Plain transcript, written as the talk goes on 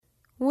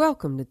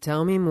Welcome to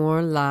Tell Me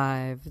More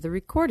Live, the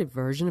recorded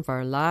version of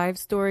our live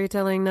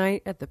storytelling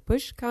night at the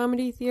Push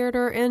Comedy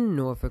Theater in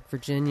Norfolk,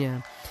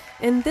 Virginia.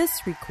 In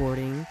this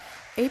recording,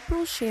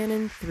 April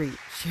Shannon Threet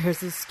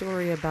shares a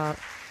story about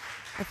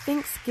a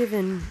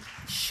Thanksgiving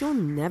she'll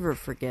never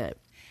forget.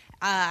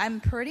 I'm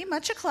pretty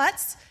much a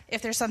klutz.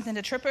 If there's something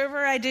to trip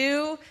over, I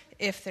do.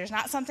 If there's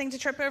not something to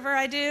trip over,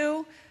 I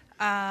do.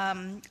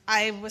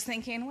 I was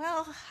thinking,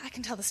 well, I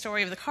can tell the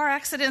story of the car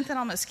accident that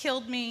almost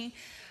killed me,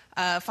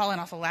 falling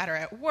off a ladder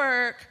at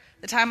work,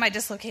 the time I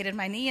dislocated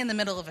my knee in the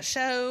middle of a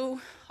show,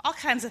 all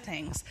kinds of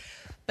things.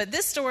 But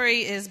this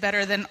story is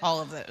better than all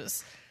of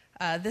those.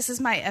 This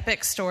is my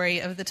epic story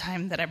of the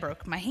time that I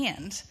broke my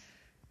hand.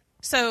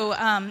 So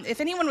if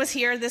anyone was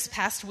here this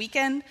past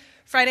weekend,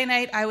 Friday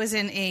night I was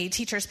in a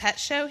teacher's pet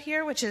show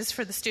here, which is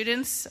for the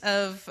students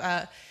of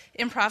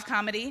improv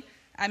comedy.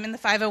 I'm in the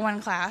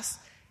 501 class,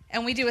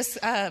 and we do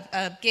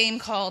a game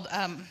called,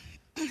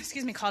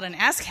 called an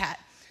ASCAT.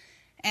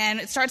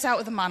 And it starts out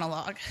with a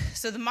monologue.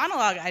 So the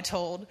monologue I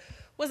told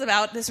was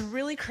about this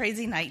really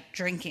crazy night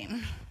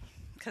drinking,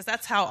 because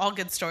that's how all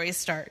good stories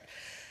start.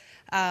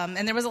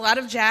 And there was a lot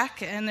of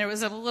Jack, and there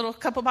was a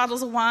couple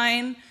bottles of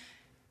wine,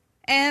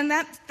 and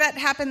that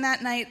happened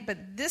that night.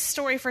 But this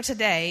story for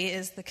today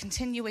is the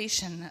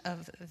continuation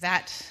of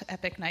that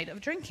epic night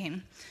of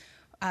drinking.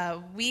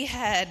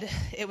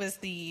 It was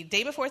the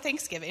day before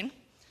Thanksgiving.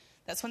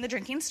 That's when the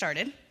drinking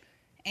started.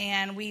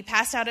 And we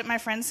passed out at my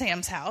friend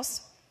Sam's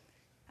house.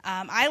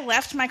 I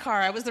left my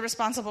car. I was the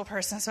responsible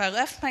person, so I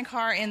left my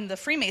car in the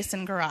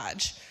Freemason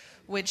garage,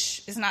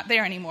 which is not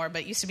there anymore,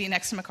 but used to be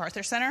next to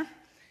MacArthur Center,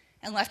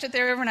 and left it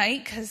there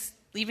overnight, because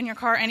leaving your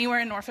car anywhere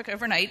in Norfolk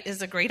overnight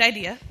is a great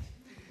idea.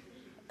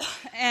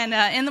 And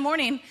in the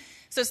morning,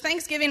 so it's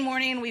Thanksgiving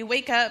morning, we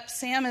wake up,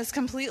 Sam is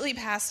completely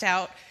passed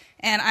out,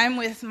 and I'm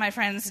with my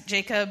friends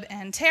Jacob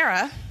and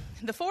Tara.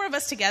 The four of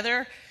us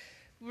together,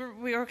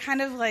 we were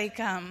kind of like...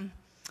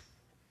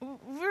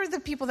 we're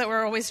the people that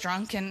were always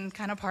drunk and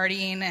kind of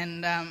partying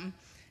and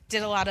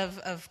did a lot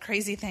of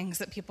crazy things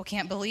that people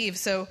can't believe.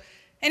 So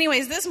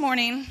anyways, this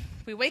morning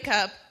we wake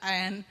up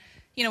and,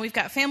 we've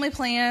got family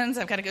plans.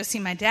 I've got to go see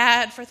my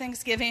dad for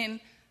Thanksgiving.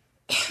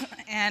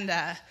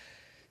 And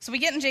so we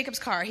get in Jacob's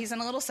car. He's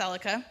in a little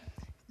Celica.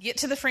 Get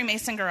to the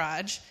Freemason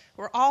garage.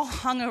 We're all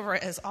hungover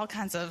as all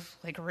kinds of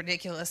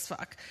ridiculous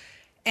fuck.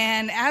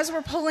 And as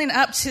we're pulling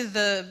up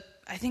to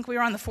I think we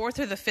were on the 4th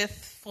or the 5th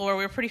floor.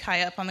 We were pretty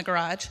high up on the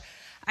garage.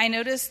 I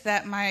noticed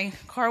that my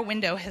car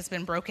window has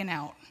been broken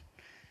out,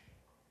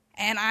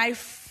 and I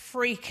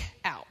freak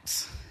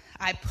out.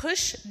 I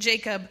push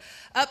Jacob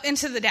up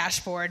into the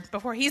dashboard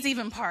before he's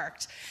even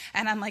parked,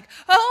 and I'm like,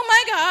 oh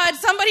my God,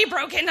 somebody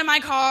broke into my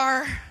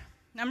car.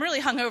 I'm really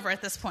hungover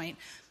at this point,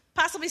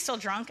 possibly still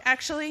drunk,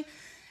 actually,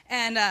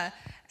 and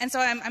so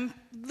I'm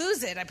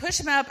lose it. I push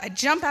him up, I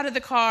jump out of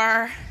the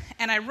car,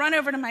 and I run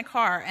over to my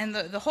car, and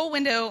the whole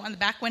window on the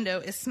back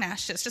window is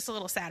smashed. It's just a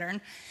little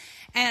Saturn,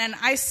 and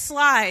I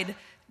slide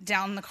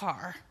down the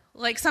car,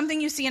 like something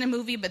you see in a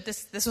movie, but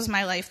this was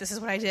my life. This is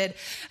what I did.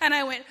 And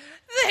I went,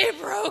 they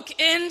broke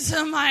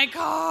into my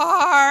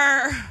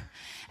car.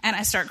 And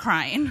I start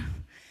crying.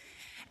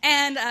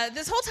 And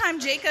this whole time,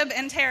 Jacob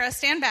and Tara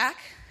stand back,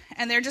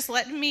 and they're just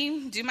letting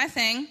me do my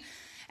thing.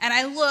 And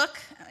I look,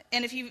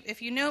 and if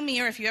you know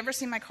me or if you ever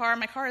see my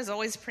car is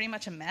always pretty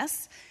much a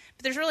mess,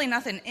 but there's really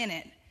nothing in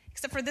it.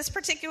 Except for this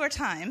particular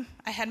time,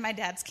 I had my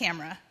dad's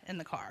camera in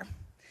the car.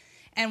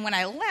 And when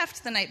I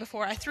left the night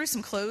before, I threw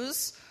some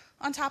clothes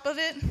on top of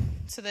it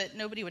so that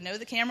nobody would know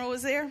the camera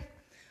was there.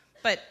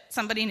 But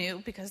somebody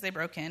knew because they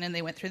broke in and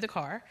they went through the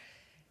car.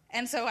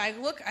 And so I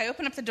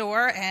open up the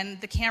door,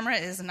 and the camera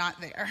is not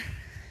there.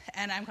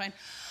 And I'm going,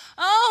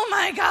 oh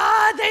my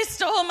God, they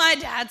stole my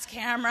dad's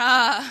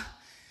camera.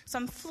 So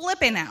I'm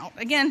flipping out.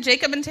 Again,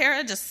 Jacob and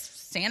Tara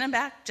just standing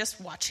back,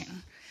 just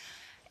watching.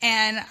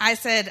 And I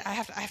said, I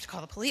have to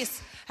call the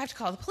police. I have to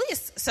call the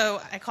police. So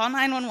I call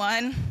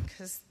 911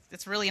 because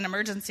it's really an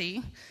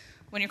emergency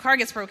when your car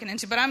gets broken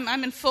into, but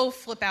I'm in full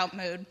flip-out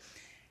mode.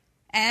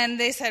 And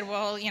they said,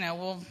 well,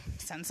 we'll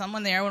send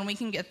someone there when we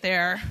can get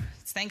there.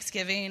 It's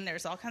Thanksgiving.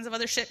 There's all kinds of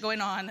other shit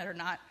going on that are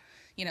not,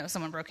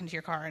 someone broke into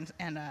your car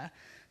and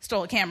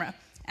stole a camera.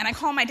 And I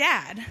call my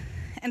dad.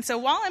 And so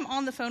while I'm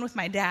on the phone with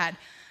my dad,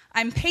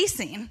 I'm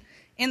pacing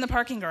in the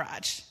parking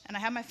garage. And I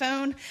have my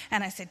phone,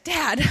 and I said,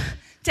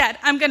 Dad,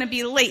 I'm going to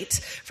be late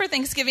for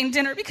Thanksgiving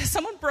dinner because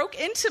someone broke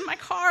into my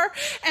car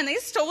and they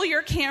stole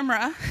your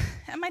camera.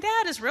 And my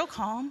dad is real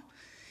calm.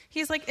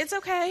 He's like, it's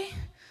okay.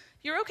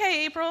 You're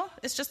okay, April.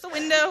 It's just the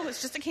window.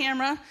 It's just a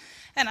camera.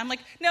 And I'm like,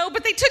 no,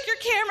 but they took your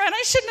camera and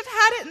I shouldn't have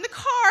had it in the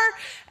car.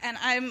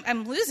 And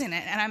I'm losing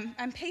it, and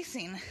I'm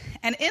pacing.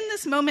 And in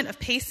this moment of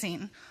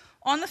pacing,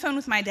 on the phone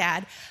with my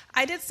dad,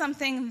 I did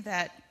something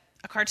that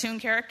a cartoon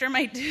character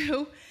might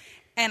do,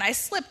 and I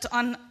slipped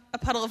on a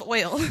puddle of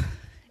oil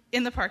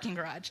in the parking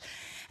garage.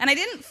 And I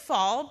didn't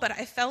fall, but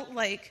I felt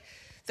like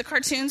the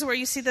cartoons where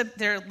you see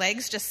their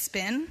legs just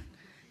spin.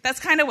 That's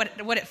kind of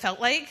what it felt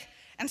like.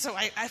 And so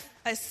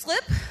I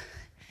slip,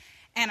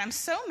 and I'm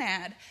so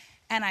mad.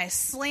 and I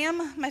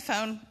slam my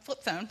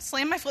flip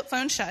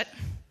phone shut,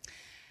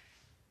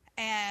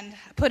 and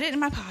put it in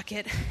my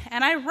pocket,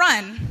 and I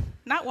run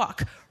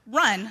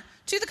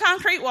to the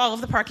concrete wall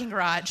of the parking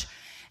garage,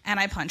 and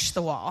I punch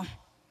the wall.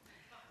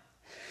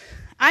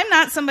 I'm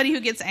not somebody who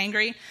gets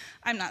angry.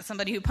 I'm not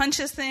somebody who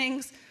punches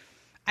things.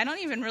 I don't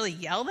even really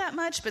yell that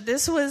much, but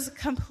this was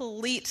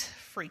complete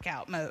freak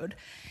out mode.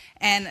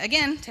 And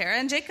again, Tara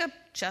and Jacob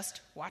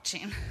just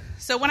watching.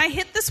 So when I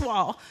hit this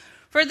wall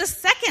for the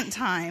second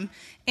time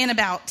in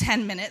about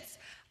 10 minutes,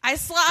 I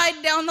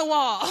slide down the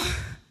wall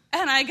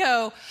and I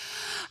go,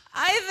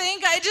 I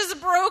think I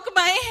just broke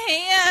my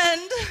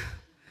hand.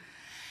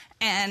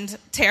 And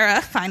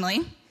Tara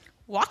finally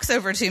walks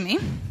over to me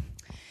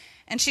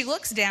and she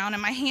looks down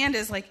and my hand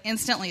is like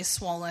instantly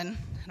swollen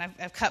and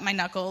I've cut my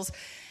knuckles.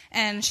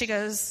 And she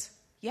goes,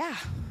 yeah,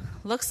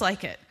 looks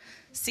like it.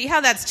 See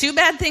how that's 2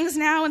 bad things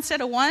now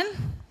instead of 1?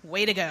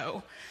 Way to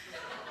go.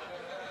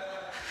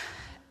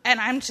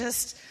 And I'm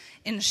just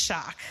in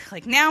shock.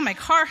 Like now my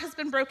car has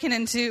been broken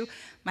into,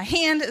 my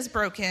hand is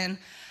broken,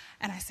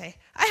 and I say,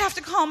 I have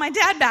to call my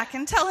dad back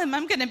and tell him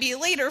I'm going to be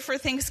later for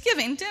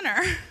Thanksgiving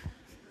dinner.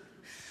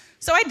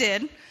 So I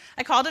did.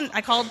 I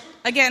called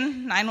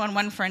again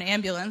 911 for an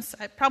ambulance.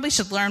 I probably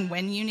should learn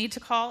when you need to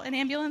call an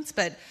ambulance,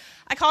 but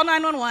I called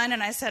 911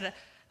 and I said,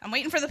 I'm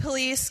waiting for the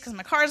police because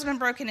my car's been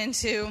broken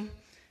into.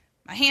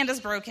 My hand is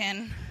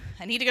broken.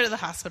 I need to go to the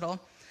hospital.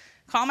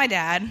 Call my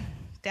dad.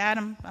 Dad,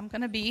 I'm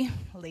going to be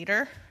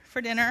later for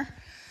dinner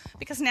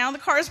because now the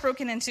car is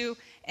broken into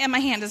and my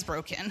hand is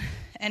broken.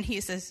 And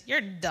he says,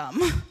 you're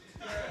dumb.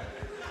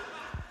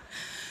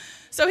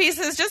 So he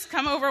says, just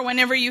come over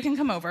whenever you can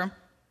come over.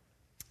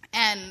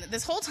 And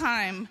this whole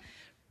time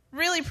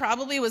really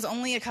probably was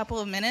only a couple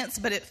of minutes,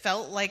 but it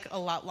felt like a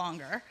lot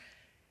longer.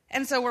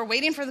 And so we're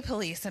waiting for the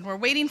police and we're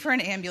waiting for an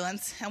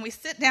ambulance and we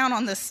sit down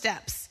on the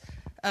steps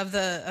of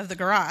the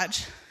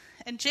garage.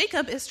 And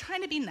Jacob is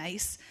trying to be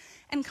nice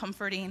and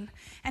comforting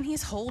and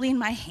he's holding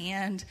my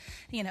hand,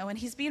 and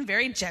he's being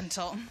very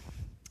gentle.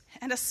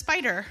 And a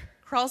spider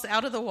crawls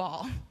out of the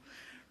wall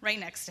right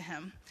next to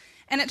him.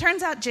 And it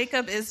turns out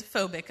Jacob is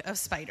phobic of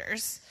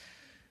spiders.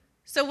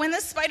 So when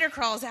this spider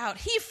crawls out,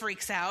 he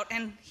freaks out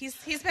and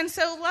he's been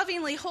so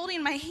lovingly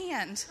holding my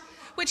hand,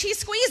 which he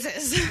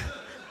squeezes.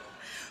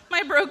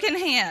 My broken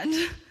hand.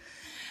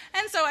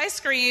 And so I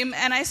scream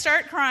and I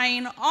start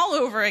crying all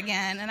over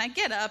again and I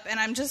get up and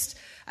I'm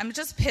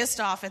just pissed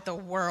off at the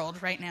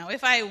world right now.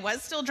 If I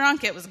was still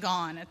drunk, it was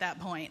gone at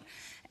that point.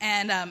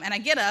 And I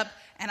get up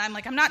and I'm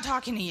like, I'm not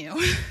talking to you.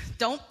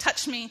 Don't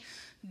touch me.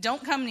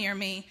 Don't come near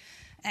me.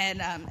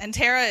 And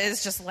Tara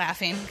is just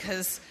laughing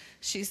because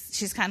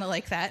she's kind of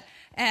like that.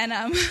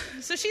 And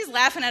so she's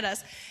laughing at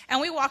us and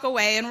we walk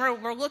away and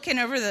we're looking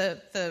over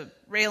the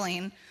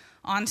railing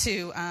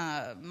onto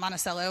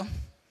Monticello,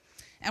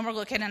 and we're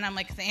looking, and I'm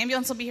like, the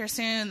ambulance will be here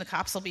soon, the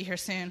cops will be here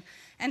soon,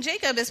 and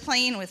Jacob is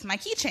playing with my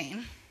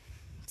keychain.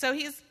 So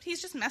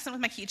he's just messing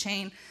with my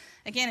keychain.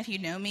 Again, if you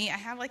know me, I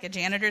have like a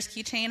janitor's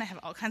keychain. I have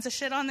all kinds of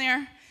shit on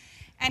there,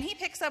 and he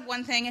picks up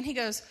one thing, and he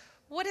goes,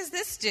 what does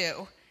this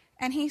do?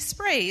 And he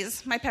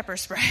sprays my pepper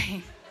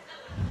spray.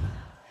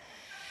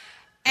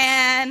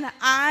 And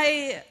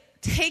I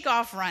take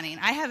off running.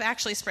 I have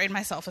actually sprayed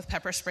myself with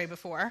pepper spray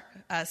before,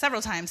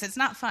 several times. It's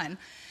not fun.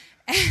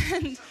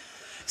 And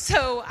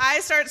so I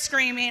start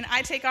screaming.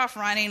 I take off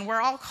running.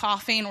 We're all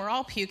coughing. We're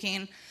all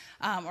puking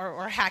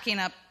or hacking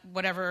up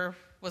whatever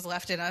was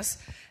left in us.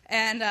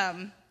 And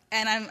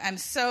I'm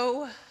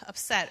so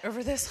upset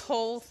over this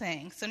whole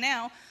thing. So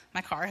now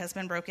my car has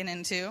been broken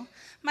into.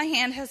 My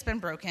hand has been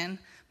broken.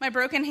 My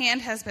broken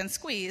hand has been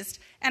squeezed.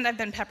 And I've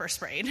been pepper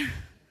sprayed,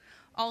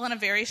 all in a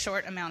very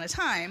short amount of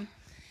time.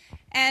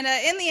 And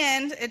in the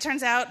end, it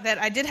turns out that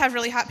I did have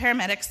really hot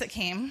paramedics that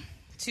came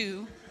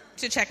to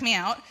check me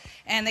out.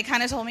 And they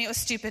kind of told me it was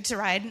stupid to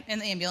ride in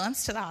the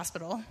ambulance to the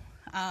hospital.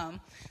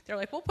 They're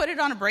like, we'll put it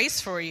on a brace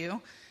for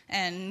you,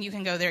 and you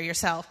can go there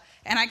yourself.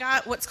 And I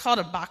got what's called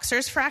a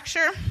boxer's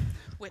fracture,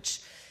 which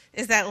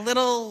is that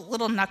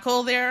little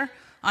knuckle there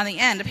on the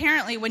end.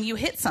 Apparently, when you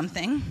hit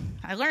something,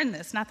 I learned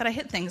this, not that I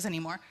hit things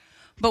anymore,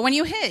 but when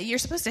you hit, you're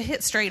supposed to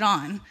hit straight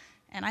on.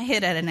 And I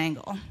hit at an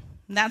angle.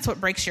 And that's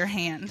what breaks your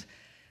hand.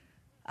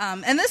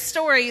 And this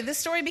story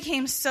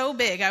became so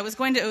big. I was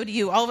going to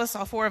ODU. All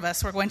 4 of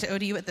us were going to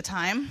ODU at the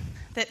time,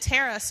 that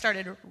Tara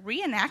started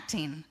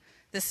reenacting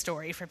this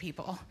story for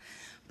people.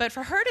 But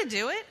for her to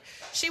do it,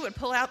 she would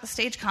pull out the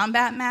stage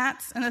combat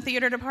mats in the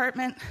theater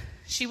department.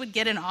 She would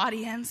get an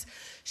audience.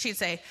 She'd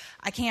say,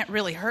 I can't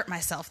really hurt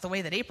myself the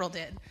way that April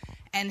did.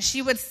 And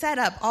she would set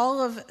up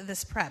all of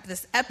this prep,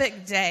 this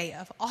epic day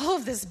of all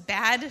of this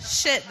bad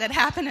shit that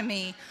happened to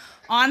me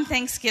on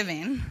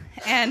Thanksgiving.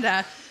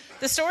 And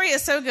the story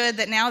is so good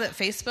that now that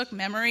Facebook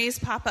memories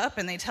pop up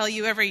and they tell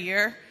you every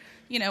year,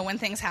 when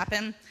things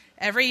happen,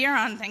 every year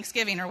on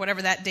Thanksgiving or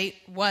whatever that date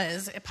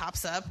was, it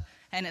pops up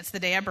and it's the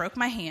day I broke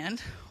my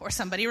hand, or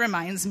somebody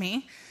reminds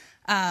me,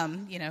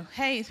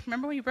 hey,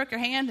 remember when you broke your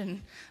hand?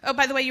 And, oh,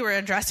 by the way, you were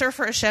a dresser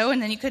for a show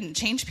and then you couldn't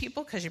change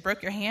people because you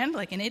broke your hand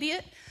like an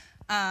idiot.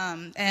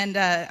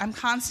 I'm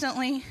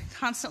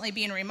constantly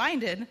being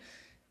reminded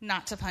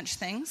not to punch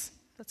things.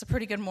 That's a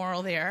pretty good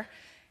moral there.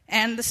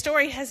 And the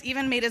story has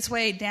even made its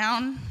way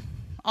down,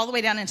 all the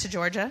way down into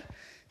Georgia.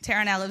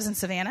 Tara now lives in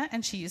Savannah,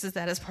 and she uses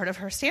that as part of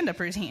her stand-up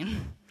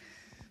routine.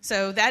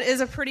 So that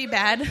is a pretty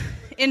bad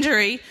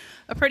injury,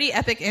 a pretty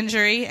epic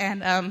injury,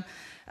 and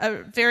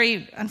a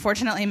very,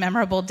 unfortunately,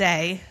 memorable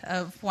day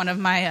of one of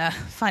my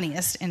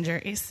funniest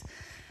injuries.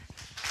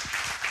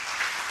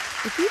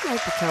 If you'd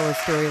like to tell a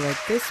story like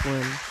this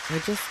one, or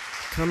just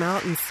come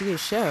out and see a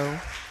show,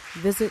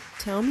 visit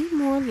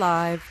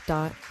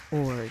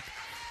tellmemorelive.org.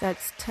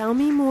 That's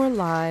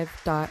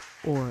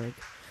tellmemorelive.org,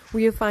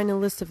 where you'll find a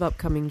list of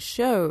upcoming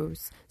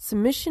shows,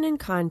 submission and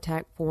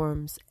contact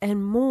forms,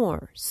 and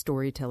more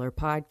Storyteller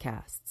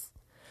podcasts.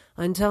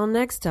 Until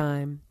next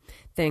time,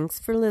 thanks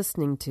for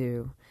listening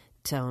to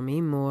Tell Me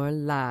More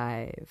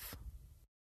Live.